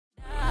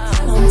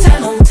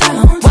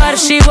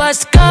she was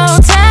to go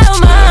tell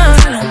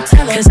mom,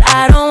 cause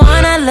I don't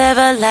wanna live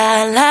a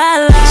lie,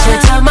 lie, lie. She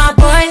tell my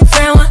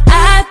boyfriend what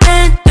I've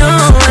been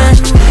doing,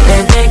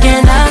 been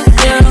thinking of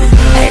you.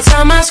 Every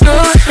time I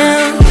screw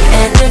him,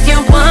 and if you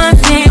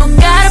want me, you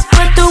gotta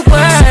put the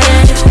word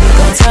in.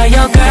 Go tell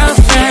your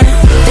girlfriend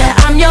that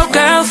I'm your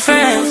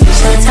girlfriend.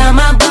 She tell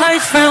my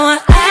boyfriend what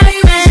I've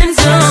been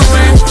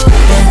doing,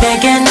 been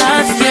thinking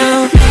of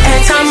you.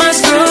 Every time I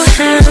screw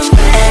him,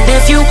 and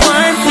if you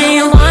want me,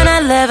 you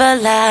wanna live a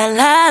lie,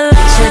 lie, lie.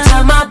 She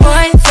tell my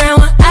boyfriend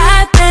what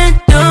I've been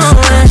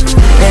doing,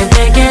 been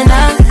thinking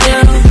of you.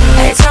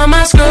 Every time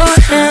I screw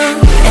him,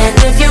 and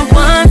if you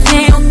want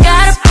me, you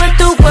gotta put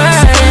the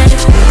word in.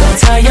 Go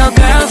tell your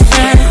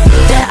girlfriend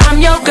that I'm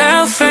your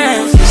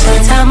girlfriend. She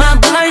tell my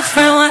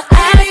boyfriend what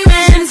I've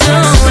been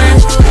doing,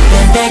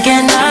 been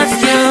thinking of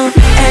you.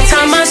 Every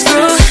time I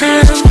screw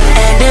him,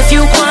 and if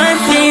you want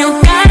me, you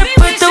gotta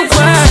put the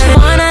word in.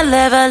 Wanna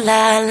live a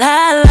lie,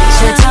 lie, lie.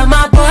 She tell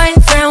my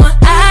boyfriend what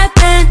I've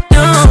been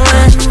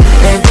doing,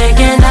 been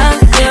thinking of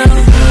you.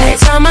 Every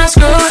time I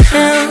screw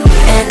him,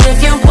 and if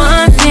you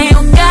want me, you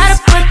gotta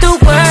put the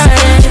word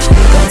in.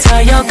 Go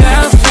tell your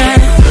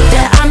girlfriend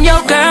that I'm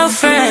your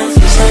girlfriend.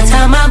 She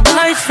tell my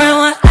boyfriend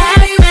what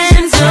I've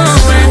been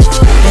doing,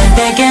 been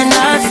thinking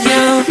of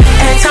you.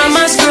 Every time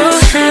I screw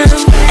him,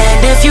 and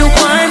if you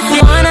want